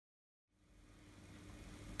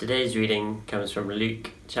Today's reading comes from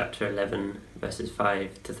Luke chapter 11, verses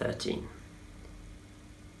 5 to 13.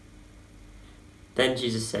 Then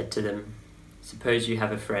Jesus said to them, "Suppose you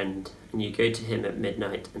have a friend, and you go to him at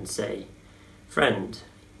midnight and say, 'Friend,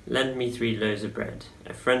 lend me 3 loaves of bread.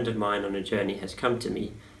 A friend of mine on a journey has come to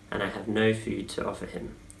me, and I have no food to offer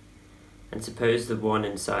him.' And suppose the one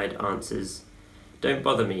inside answers, 'Don't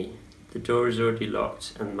bother me. The door is already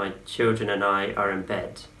locked, and my children and I are in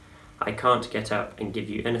bed. I can't get up and give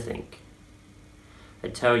you anything.' I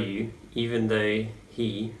tell you, even though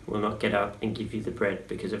he will not get up and give you the bread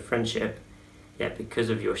because of friendship, yet because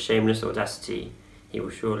of your shameless audacity, he will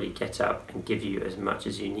surely get up and give you as much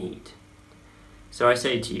as you need. So I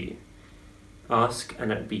say to you, ask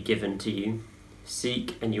and it will be given to you,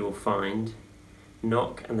 seek and you will find,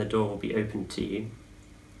 knock and the door will be opened to you.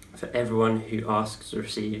 For everyone who asks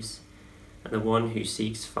receives, and the one who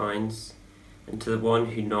seeks finds, and to the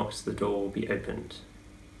one who knocks the door will be opened.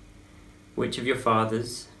 Which of your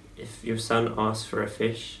fathers, if your son asks for a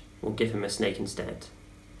fish, will give him a snake instead?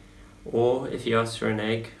 Or if he asks for an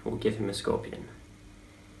egg, will give him a scorpion?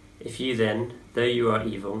 If you then, though you are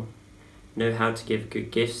evil, know how to give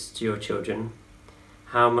good gifts to your children,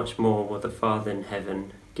 how much more will the Father in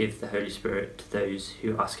heaven give the Holy Spirit to those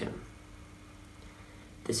who ask him?"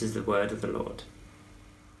 This is the word of the Lord.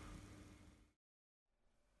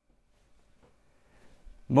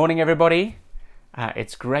 Morning everybody,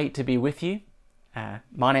 it's great to be with you.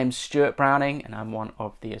 My name's Stuart Browning and I'm one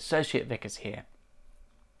of the Associate Vicars here.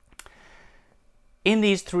 In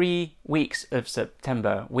these 3 weeks of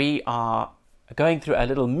September, we are going through a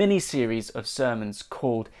little mini-series of sermons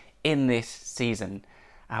called In This Season.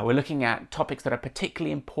 We're looking at topics that are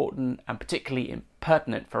particularly important and particularly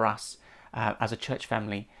pertinent for us as a church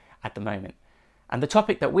family at the moment. And the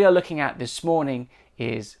topic that we are looking at this morning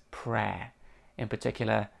is prayer. In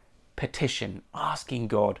particular, petition, asking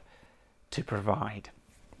God to provide.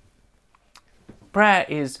 Prayer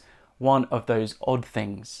is one of those odd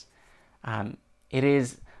things. It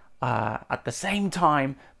is at the same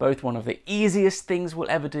time both one of the easiest things we'll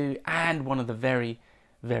ever do and one of the very,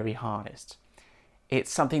 very hardest. It's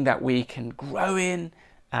something that we can grow in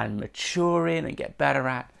and mature in and get better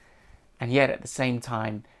at, and yet at the same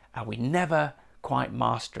time we never quite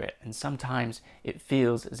master it, and sometimes it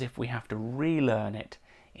feels as if we have to relearn it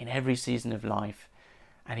in every season of life,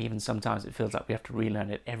 and even sometimes it feels like we have to relearn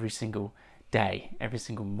it every single day, every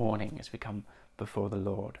single morning as we come before the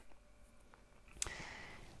Lord.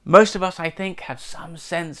 Most of us, I think, have some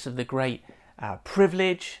sense of the great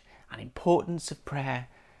privilege and importance of prayer,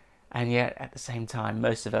 and yet at the same time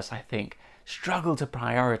most of us, I think, struggle to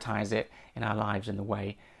prioritize it in our lives in the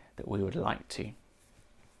way that we would like to.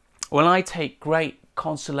 Well, I take great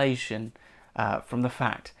consolation from the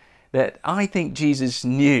fact that I think Jesus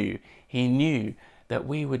knew, he knew that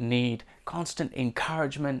we would need constant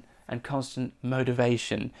encouragement and constant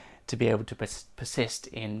motivation to be able to persist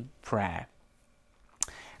in prayer.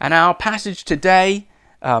 And our passage today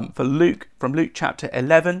from Luke chapter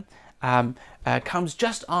 11 comes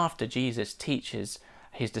just after Jesus teaches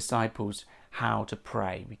his disciples how to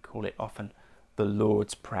pray. We call it often the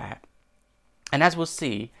Lord's Prayer. And as we'll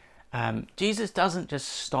see, Jesus doesn't just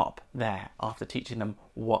stop there after teaching them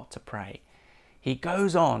what to pray. He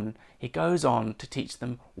goes on to teach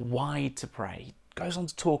them why to pray. He goes on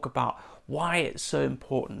to talk about why it's so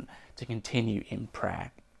important to continue in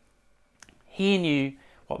prayer. He knew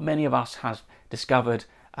what many of us have discovered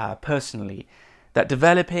personally, that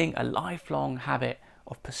developing a lifelong habit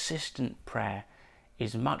of persistent prayer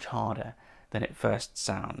is much harder than it first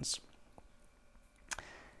sounds.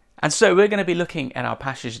 And so we're going to be looking at our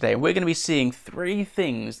passage today, and we're going to be seeing 3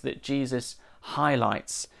 things that Jesus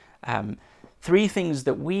highlights, 3 things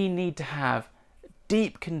that we need to have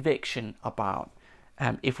deep conviction about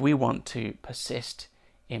if we want to persist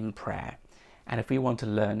in prayer, and if we want to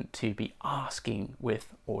learn to be asking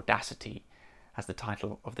with audacity, as the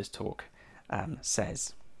title of this talk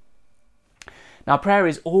says. Now, prayer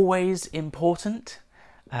is always important,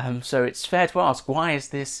 so it's fair to ask, why is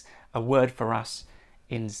this a word for us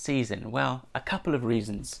in season? Well, a couple of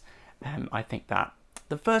reasons I think that.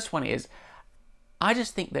 The first one is, I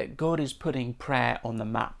just think that God is putting prayer on the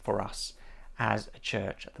map for us as a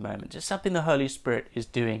church at the moment. Just something the Holy Spirit is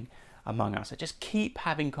doing among us. I just keep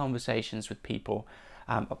having conversations with people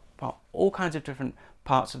about all kinds of different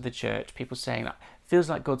parts of the church, people saying that feels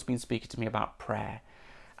like God's been speaking to me about prayer.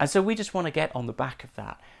 And so we just want to get on the back of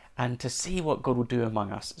that and to see what God will do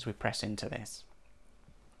among us as we press into this.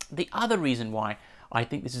 The other reason why I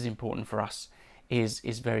think this is important for us is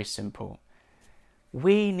very simple.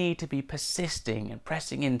 We need to be persisting and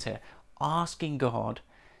pressing into asking God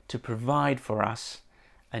to provide for us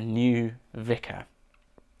a new vicar.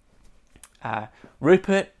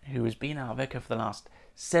 Rupert, who has been our vicar for the last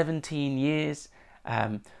 17 years,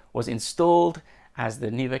 was installed as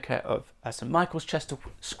the new vicar of St Michael's Chester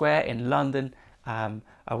Square in London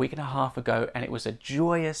a week and a half ago, and it was a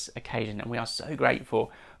joyous occasion, and we are so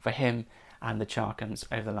grateful for him and the Charkhams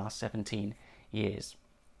over the last 17 years.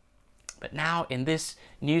 But now in this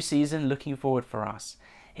new season, looking forward for us,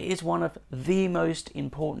 it is one of the most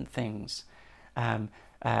important things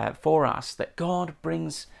for us that God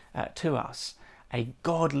brings to us a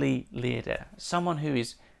godly leader, someone who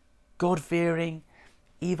is God-fearing,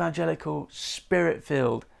 evangelical,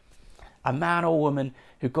 spirit-filled, a man or woman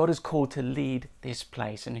who God has called to lead this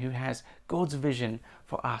place and who has God's vision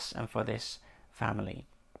for us and for this family.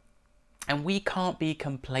 And we can't be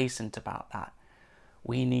complacent about that.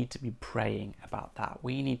 We need to be praying about that.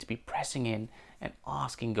 We need to be pressing in and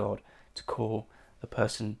asking God to call the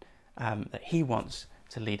person that he wants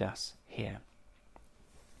to lead us here.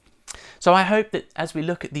 So I hope that as we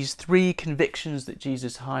look at these three convictions that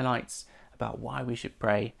Jesus highlights about why we should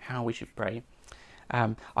pray, how we should pray,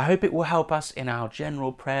 I hope it will help us in our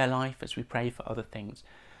general prayer life as we pray for other things.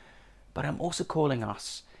 But I'm also calling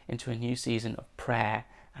us into a new season of prayer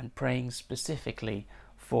and praying specifically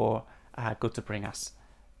for God to bring us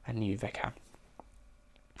a new vicar.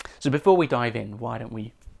 So before we dive in, why don't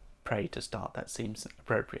we pray to start? That seems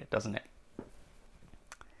appropriate, doesn't it?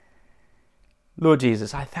 Lord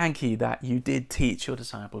Jesus, I thank you that you did teach your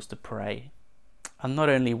disciples to pray, and not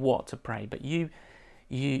only what to pray, but you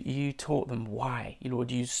taught them why.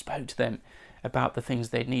 Lord, you spoke to them about the things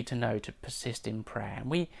they need to know to persist in prayer.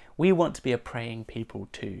 And we want to be a praying people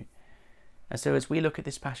too. And so as we look at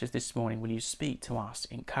this passage this morning, will you speak to us,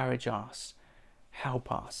 encourage us,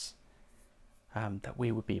 help us, that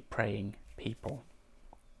we would be praying people.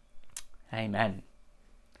 Amen.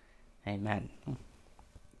 Amen.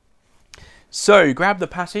 So grab the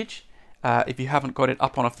passage if you haven't got it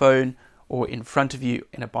up on a phone or in front of you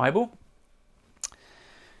in a Bible.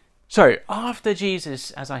 So after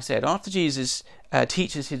Jesus, as I said, teaches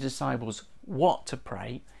his disciples what to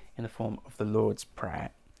pray in the form of the Lord's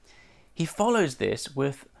Prayer, he follows this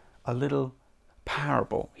with a little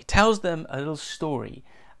parable. He tells them a little story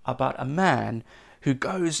about a man who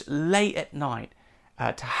goes late at night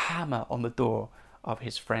to hammer on the door of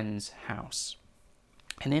his friend's house.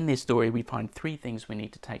 And in this story, we find three things we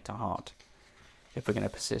need to take to heart if we're going to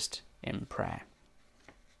persist in prayer.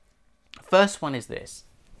 The first one is this: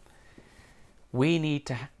 we need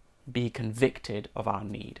to be convicted of our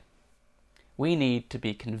need. We need to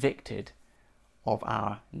be convicted of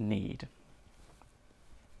our need.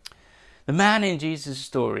 The man in Jesus'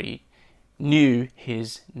 story knew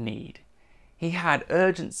his need. He had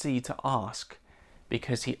urgency to ask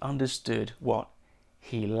because he understood what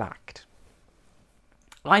he lacked.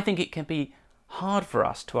 I think it can be hard for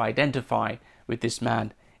us to identify with this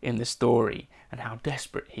man in the story and how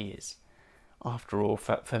desperate he is. After all,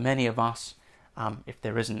 for many of us, if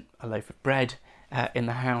there isn't a loaf of bread in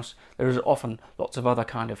the house, there is often lots of other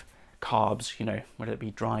kind of carbs, whether it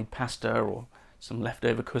be dried pasta or some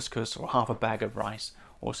leftover couscous or half a bag of rice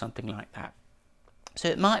or something like that. So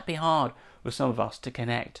it might be hard for some of us to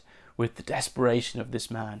connect with the desperation of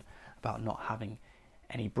this man about not having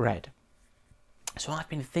any bread. So I've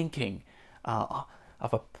been thinking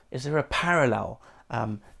is there a parallel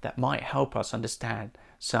that might help us understand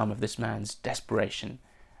some of this man's desperation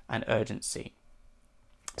and urgency?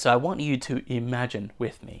 So I want you to imagine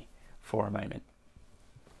with me for a moment.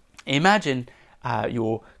 Imagine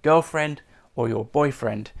your girlfriend or your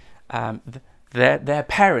boyfriend, their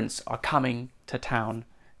parents are coming to town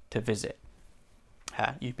to visit.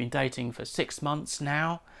 You've been dating for 6 months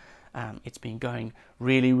now. It's been going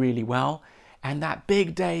really, really well. And that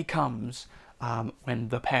big day comes when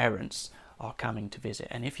the parents are coming to visit.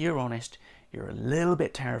 And if you're honest, you're a little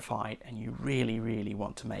bit terrified and you really, really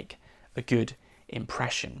want to make a good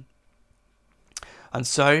impression. And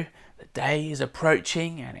so the day is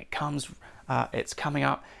approaching and it's coming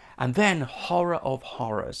up. And then, horror of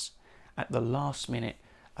horrors, at the last minute,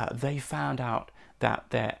 they found out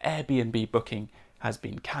that their Airbnb booking has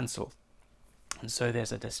been cancelled. And so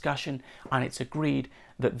there's a discussion, and it's agreed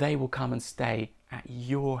that they will come and stay at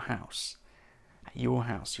your house. At your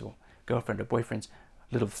house, your girlfriend or boyfriend's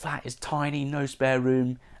little flat is tiny, no spare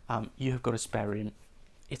room. You have got a spare room.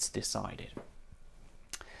 It's decided.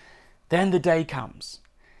 Then the day comes.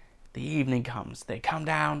 The evening comes. They come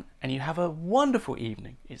down, and you have a wonderful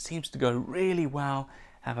evening. It seems to go really well.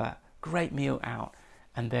 Have a great meal out,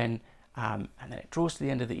 and then it draws to the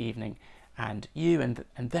end of the evening. And you and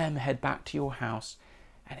them head back to your house,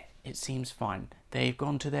 and it seems fine. They've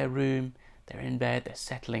gone to their room, They're in bed, they're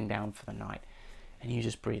settling down for the night, and you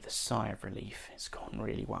just breathe a sigh of relief. It's gone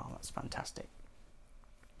really well, that's fantastic.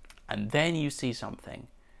 And then you see something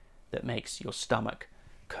that makes your stomach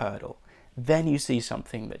curdle. Then you see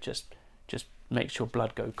something that just makes your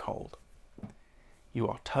blood go cold. You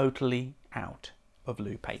are totally out of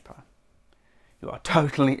loo paper. You are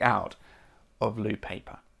totally out of loo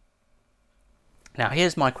paper. Now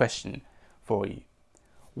here's my question for you.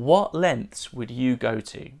 What lengths would you go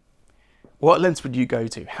to? What lengths would you go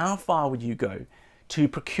to? How far would you go to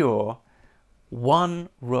procure one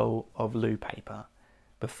roll of loo paper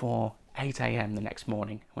before 8 a.m. the next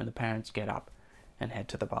morning when the parents get up and head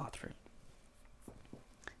to the bathroom?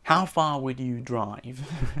 How far would you drive?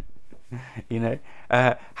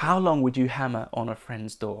 How long would you hammer on a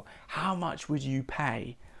friend's door? How much would you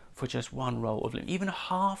pay for just one roll of loo, even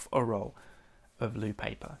half a roll of loo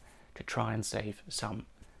paper, to try and save some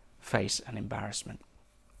face and embarrassment?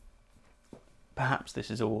 Perhaps this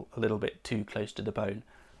is all a little bit too close to the bone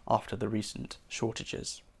after the recent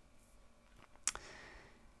shortages.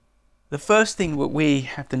 The first thing that we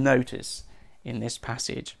have to notice in this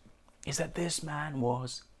passage is that this man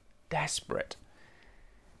was desperate.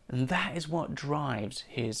 And that is what drives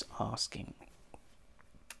his asking.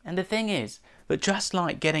 And the thing is that just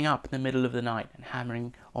like getting up in the middle of the night and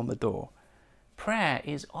hammering on the door, prayer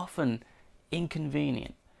is often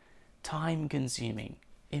inconvenient, time-consuming,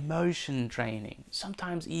 emotion-draining,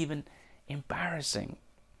 sometimes even embarrassing.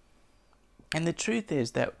 And the truth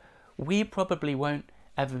is that we probably won't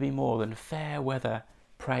ever be more than fair-weather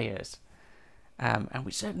prayers. And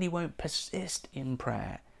we certainly won't persist in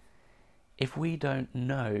prayer if we don't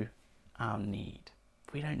know our need.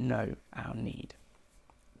 If we don't know our need.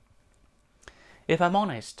 If I'm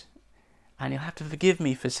honest, and you'll have to forgive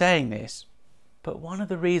me for saying this, but one of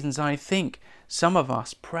the reasons I think some of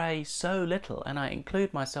us pray so little, and I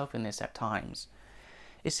include myself in this at times,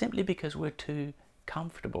 is simply because we're too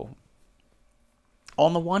comfortable.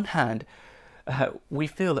 On the one hand, we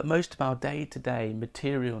feel that most of our day-to-day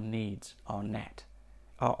material needs are met,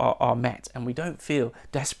 and we don't feel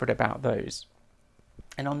desperate about those.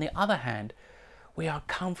 And on the other hand, we are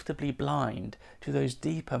comfortably blind to those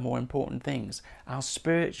deeper, more important things, our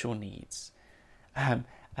spiritual needs,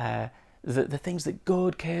 the things that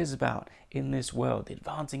God cares about in this world, the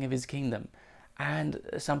advancing of his kingdom, and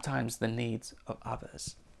sometimes the needs of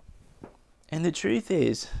others. And the truth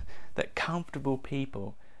is that comfortable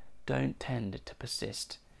people don't tend to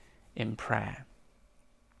persist in prayer.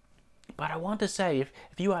 But I want to say, if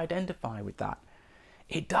you identify with that,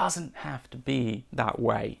 it doesn't have to be that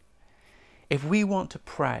way. If we want to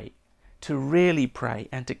pray, to really pray,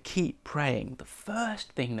 and to keep praying, the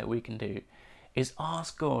first thing that we can do is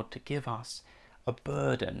ask God to give us a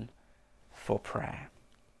burden for prayer.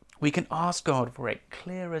 We can ask God for a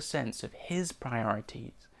clearer sense of his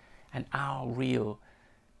priorities and our real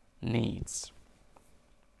needs.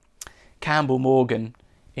 Campbell Morgan,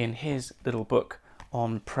 in his little book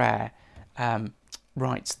on prayer,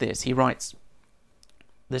 writes this. He writes,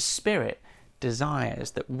 "The Spirit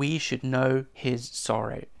desires that we should know his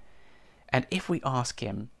sorrow, and if we ask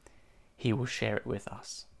him, he will share it with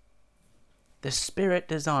us." The Spirit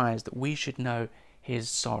desires that we should know his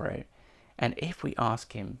sorrow, and if we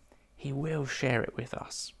ask him, he will share it with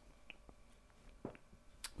us.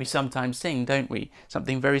 We sometimes sing, don't we,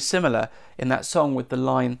 something very similar in that song with the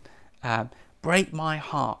line, "Break my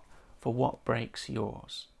heart for what breaks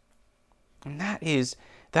yours." And that is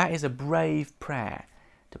a brave prayer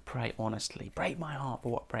to pray honestly. Break my heart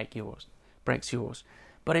for what breaks yours.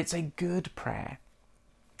 But it's a good prayer,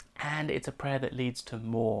 and it's a prayer that leads to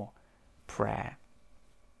more prayer.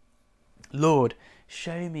 Lord,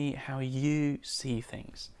 show me how you see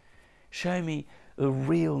things. Show me the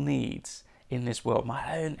real needs in this world,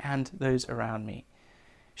 my own and those around me.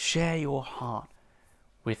 Share your heart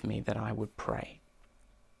with me that I would pray.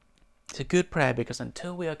 It's a good prayer because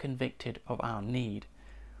until we are convicted of our need,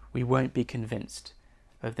 we won't be convinced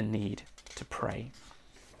of the need to pray.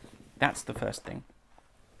 That's the first thing.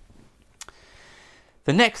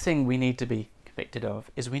 The next thing we need to be convicted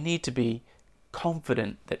of is we need to be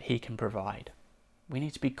confident that he can provide. We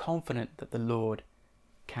need to be confident that the Lord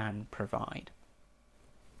can provide.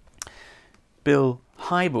 Bill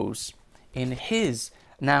Hybels, in his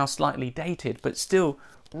now slightly dated but still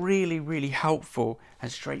really, really helpful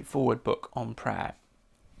and straightforward book on prayer,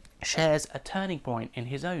 shares a turning point in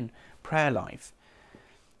his own prayer life.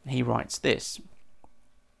 He writes this: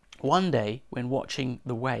 "One day, when watching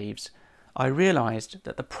the waves, I realized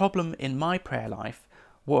that the problem in my prayer life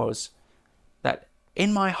was that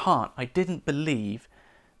in my heart I didn't believe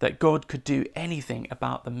that God could do anything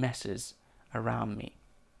about the messes around me.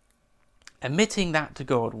 Admitting that to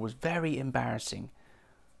God was very embarrassing,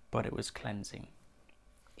 but it was cleansing.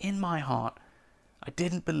 In my heart, I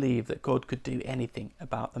didn't believe that God could do anything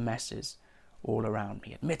about the messes all around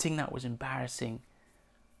me. Admitting that was embarrassing,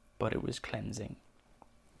 but it was cleansing.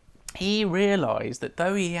 He realized that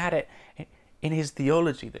though he had it in his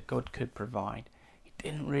theology that God could provide, he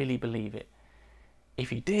didn't really believe it. If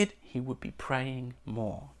he did, he would be praying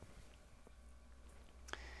more.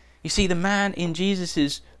 You see, the man in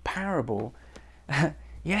Jesus' parable,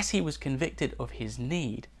 yes, he was convicted of his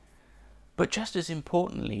need, but just as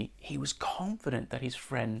importantly, he was confident that his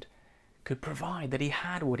friend could provide, that he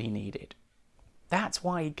had what he needed. That's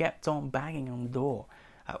why he kept on banging on the door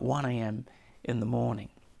at 1 a.m. in the morning.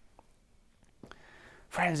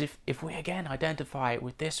 Friends, if we again identify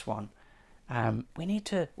with this one, we need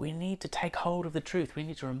to take hold of the truth. We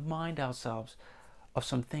need to remind ourselves of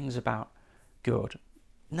some things about God.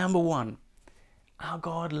 Number one, our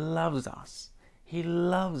God loves us. He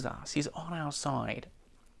loves us. He's on our side.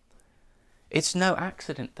 It's no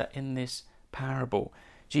accident that in this parable,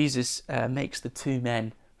 Jesus makes the two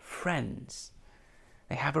men friends.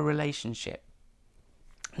 They have a relationship.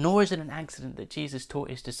 Nor is it an accident that Jesus taught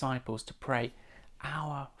his disciples to pray,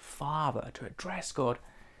 our Father, to address God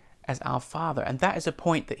as our Father. And that is a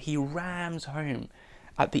point that he rams home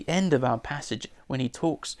at the end of our passage when he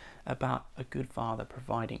talks about a good father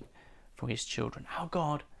providing for his children. Our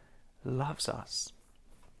God loves us.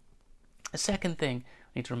 The second thing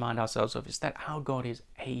we need to remind ourselves of is that our God is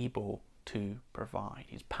able to provide.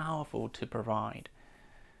 He's powerful to provide.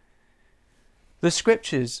 The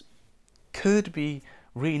scriptures could be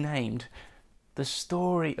renamed the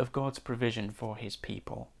story of God's provision for his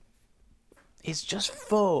people. It's just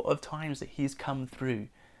full of times that he's come through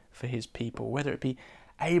for his people, whether it be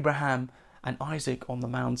Abraham and Isaac on the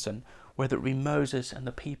mountain, whether it be Moses and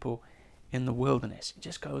the people in the wilderness. It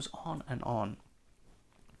just goes on and on.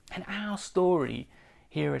 And our story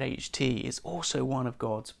here at HT is also one of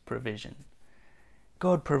God's provision.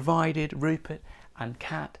 God provided Rupert and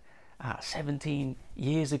Kat 17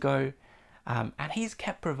 years ago, and he's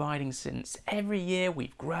kept providing since. Every year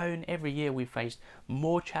we've grown, every year we've faced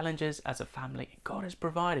more challenges as a family. God has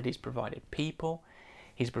provided. He's provided people,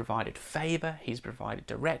 he's provided favour, he's provided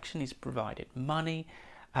direction, he's provided money,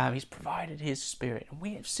 he's provided his spirit. And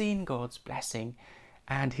we have seen God's blessing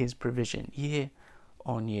and his provision year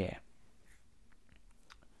on year.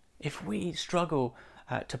 If we struggle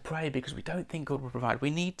to pray because we don't think God will provide, we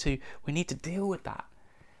need to deal with that.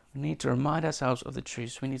 We need to remind ourselves of the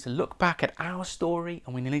truth. We need to look back at our story,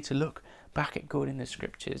 and we need to look back at God in the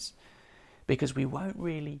scriptures, because we won't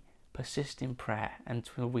really persist in prayer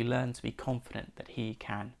until we learn to be confident that he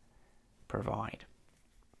can provide.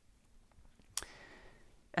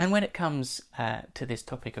 And when it comes to this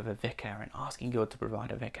topic of a vicar and asking God to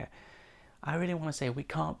provide a vicar, I really want to say we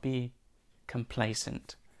can't be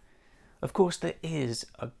complacent. Of course, there is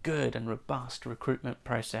a good and robust recruitment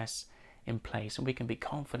process in place, and we can be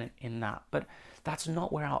confident in that, but that's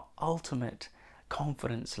not where our ultimate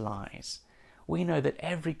confidence lies. We know that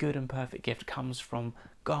every good and perfect gift comes from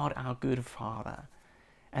God, our good Father,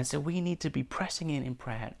 and so we need to be pressing in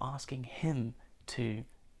prayer and asking him to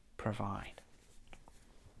provide.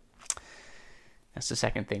 That's the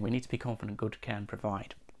second thing. We need to be confident God can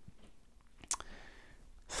provide.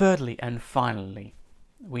 Thirdly and finally,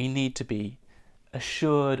 we need to be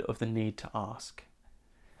assured of the need to ask.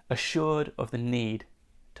 Assured of the need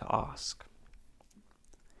to ask.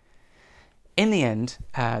 In the end,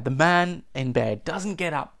 the man in bed doesn't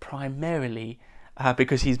get up primarily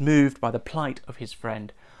because he's moved by the plight of his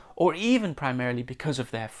friend, or even primarily because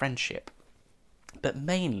of their friendship, but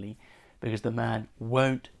mainly because the man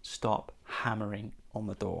won't stop hammering on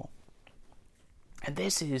the door. And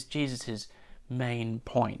this is Jesus' main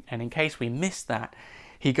point. And in case we missed that,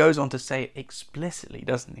 he goes on to say it explicitly,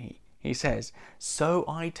 doesn't he? He says, "So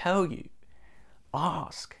I tell you,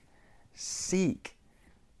 ask, seek,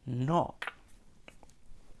 knock."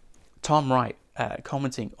 Tom Wright,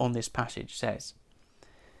 commenting on this passage, says,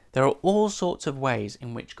 "There are all sorts of ways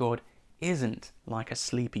in which God isn't like a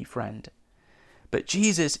sleepy friend. But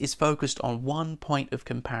Jesus is focused on one point of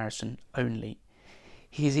comparison only.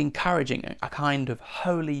 He is encouraging a kind of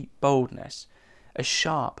holy boldness, a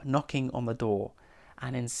sharp knocking on the door,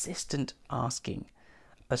 an insistent asking,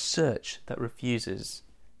 a search that refuses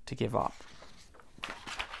to give up."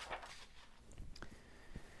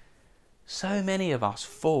 So many of us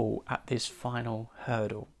fall at this final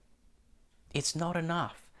hurdle. It's not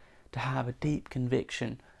enough to have a deep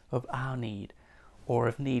conviction of our need or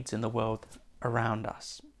of needs in the world around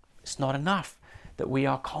us. It's not enough that we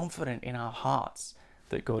are confident in our hearts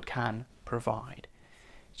that God can provide.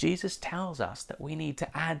 Jesus tells us that we need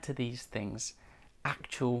to add to these things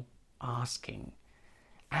actual asking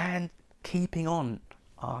and keeping on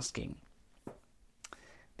asking.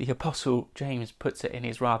 The Apostle James puts it in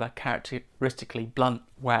his rather characteristically blunt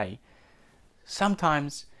way.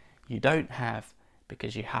 Sometimes you don't have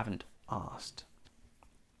because you haven't asked.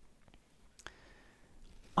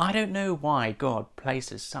 I don't know why God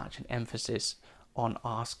places such an emphasis on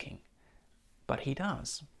asking, but he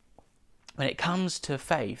does. When it comes to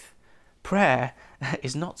faith, prayer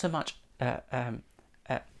is not so much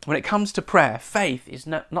when it comes to prayer, faith is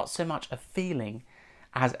not so much a feeling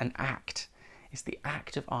as an act. It's the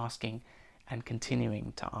act of asking and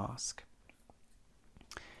continuing to ask.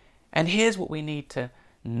 And here's what we need to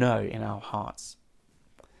know in our hearts.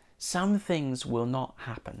 Some things will not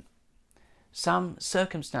happen. Some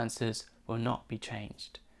circumstances will not be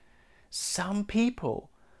changed. Some people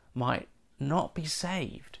might not be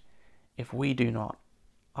saved if we do not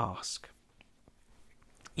ask.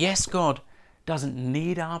 Yes, God doesn't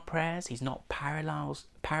need our prayers. He's not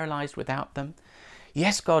paralyzed without them.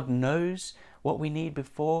 Yes, God knows what we need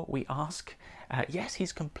before we ask. Yes,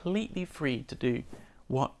 he's completely free to do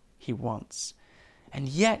what he wants. And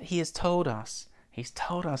yet he has told us,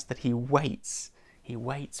 that he waits. He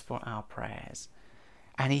waits for our prayers.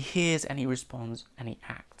 And he hears and he responds and he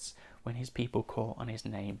acts when his people call on his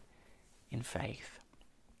name in faith.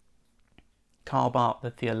 Karl Barth,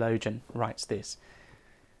 the theologian, writes this: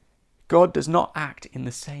 God does not act in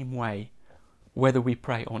the same way whether we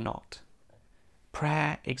pray or not.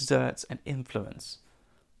 Prayer exerts an influence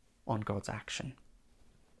on God's action.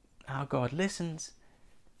 Our God listens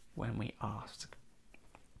when we ask.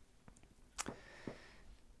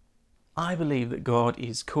 I believe that God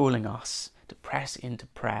is calling us to press into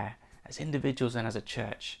prayer as individuals and as a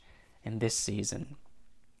church in this season.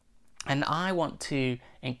 And I want to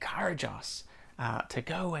encourage us to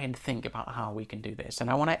go away and think about how we can do this. And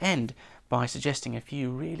I want to end by suggesting a few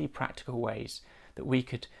really practical ways that we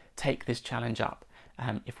could take this challenge up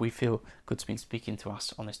if we feel God's been speaking to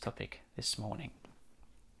us on this topic this morning.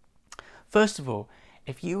 First of all,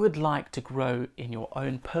 if you would like to grow in your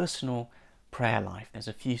own personal prayer life, there's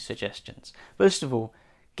a few suggestions. First of all,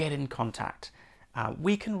 get in contact.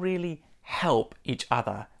 We can really help each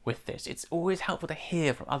other with this. It's always helpful to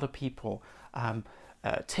hear from other people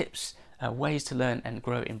tips, ways to learn and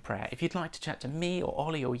grow in prayer. If you'd like to chat to me or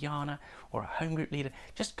Ollie or Yana or a home group leader,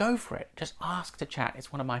 just go for it. Just ask to chat.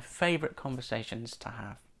 It's one of my favourite conversations to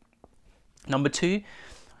have. Number two,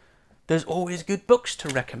 there's always good books to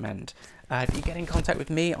recommend. If you get in contact with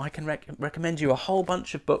me, I can recommend you a whole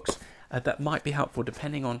bunch of books that might be helpful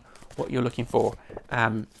depending on what you're looking for.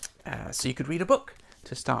 So you could read a book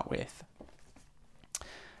to start with.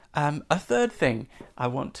 A third thing I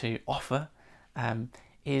want to offer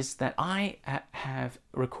is that I have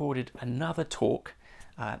recorded another talk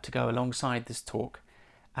to go alongside this talk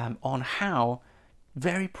on how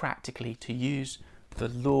very practically to use the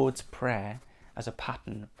Lord's Prayer as a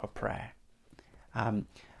pattern for prayer.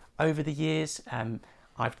 Over the years,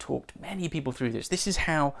 I've talked many people through this. This is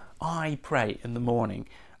how I pray in the morning.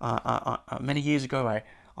 Many years ago,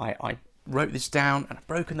 I wrote this down and I've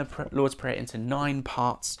broken the Lord's Prayer into 9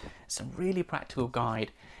 parts. It's a really practical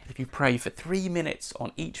guide. If you pray for 3 minutes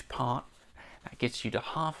on each part, that gets you to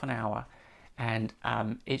half an hour. And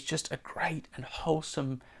it's just a great and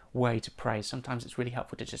wholesome way to pray. Sometimes it's really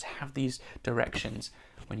helpful to just have these directions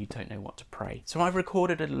when you don't know what to pray. So I've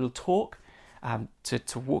recorded a little talk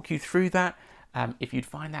to walk you through that. If you'd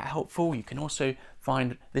find that helpful, you can also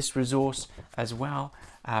find this resource as well.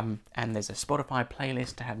 And there's a Spotify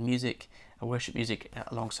playlist to have music, worship music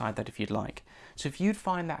alongside that if you'd like. So if you'd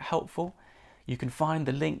find that helpful, you can find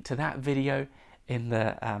the link to that video in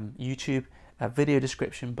the YouTube video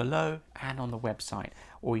description below and on the website,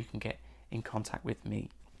 or you can get in contact with me.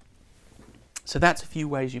 So that's a few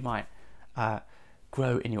ways you might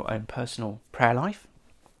grow in your own personal prayer life.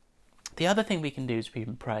 The other thing we can do is we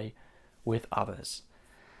can pray with others.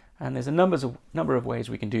 And there's a number of ways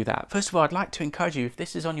we can do that. First of all, I'd like to encourage you, if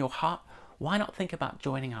this is on your heart, why not think about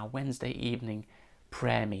joining our Wednesday evening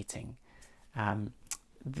prayer meeting?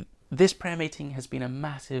 This prayer meeting has been a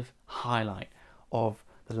massive highlight of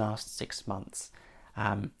the last 6 months.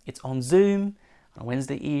 It's on Zoom on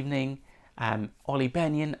Wednesday evening. Ollie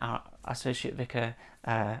Benyon, our associate vicar,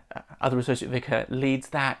 other associate vicar, leads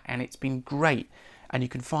that, and it's been great. And you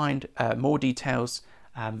can find more details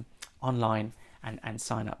online and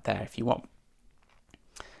sign up there if you want.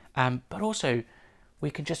 But also, we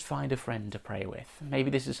can just find a friend to pray with. Maybe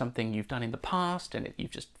this is something you've done in the past and you've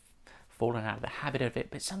just fallen out of the habit of it,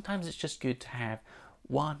 but sometimes it's just good to have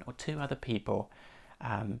 1 or 2 other people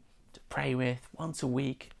to pray with once a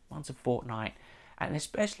week, once a fortnight, and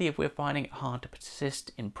especially if we're finding it hard to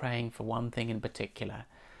persist in praying for one thing in particular,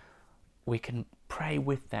 we can pray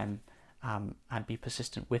with them and be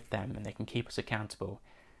persistent with them, and they can keep us accountable,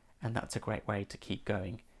 and that's a great way to keep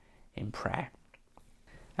going in prayer.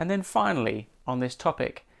 And then finally, on this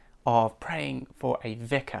topic of praying for a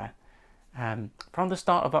vicar, from the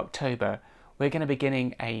start of October, we're going to be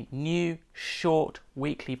beginning a new short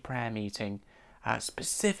weekly prayer meeting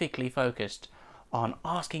specifically focused on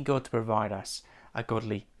asking God to provide us a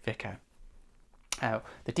godly vicar.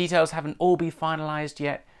 The details haven't all been finalised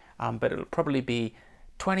yet, but it'll probably be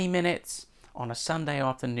 20 minutes on a Sunday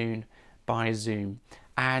afternoon by Zoom.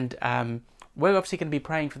 And we're obviously going to be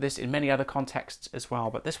praying for this in many other contexts as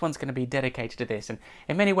well, but this one's going to be dedicated to this. And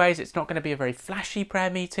in many ways, it's not going to be a very flashy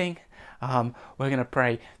prayer meeting. We're going to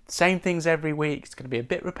pray the same things every week. It's going to be a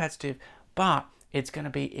bit repetitive, but it's going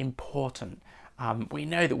to be important. We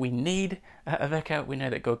know that we need a vicar, we know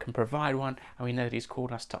that God can provide one, and we know that He's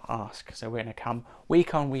called us to ask. So we're going to come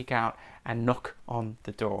week on, week out and knock on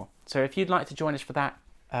the door. So if you'd like to join us for that,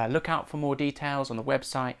 look out for more details on the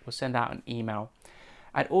website. We'll send out an email.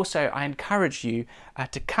 And also, I encourage you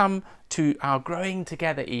to come to our Growing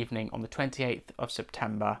Together evening on the 28th of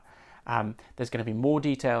September. There's going to be more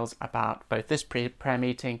details about both this prayer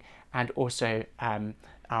meeting and also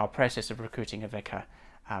our process of recruiting a vicar,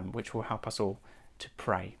 which will help us all to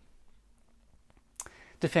pray.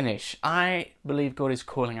 To finish, I believe God is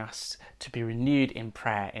calling us to be renewed in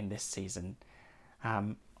prayer in this season.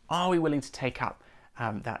 Are we willing to take up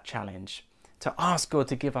that challenge? To ask God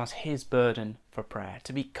to give us His burden for prayer,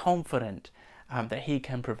 to be confident that He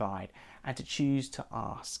can provide, and to choose to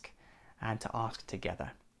ask and to ask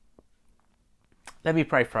together. Let me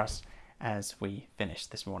pray for us as we finish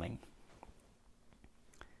this morning.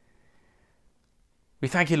 We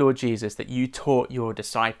thank you, Lord Jesus, that you taught your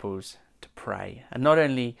disciples to pray, and not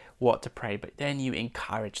only what to pray, but then you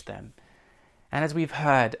encouraged them. And as we've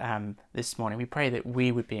heard this morning, we pray that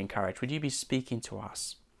we would be encouraged. Would you be speaking to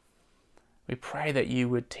us? We pray that you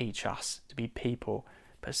would teach us to be people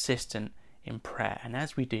persistent in prayer. And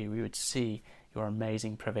as we do, we would see your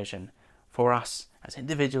amazing provision for us as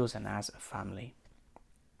individuals and as a family.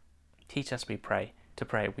 Teach us, we pray, to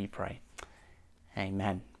pray, we pray.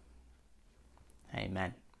 Amen.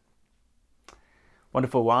 Amen.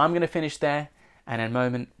 Wonderful. Well, I'm going to finish there. And in a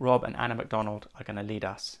moment, Rob and Anna MacDonald are going to lead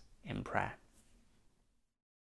us in prayer.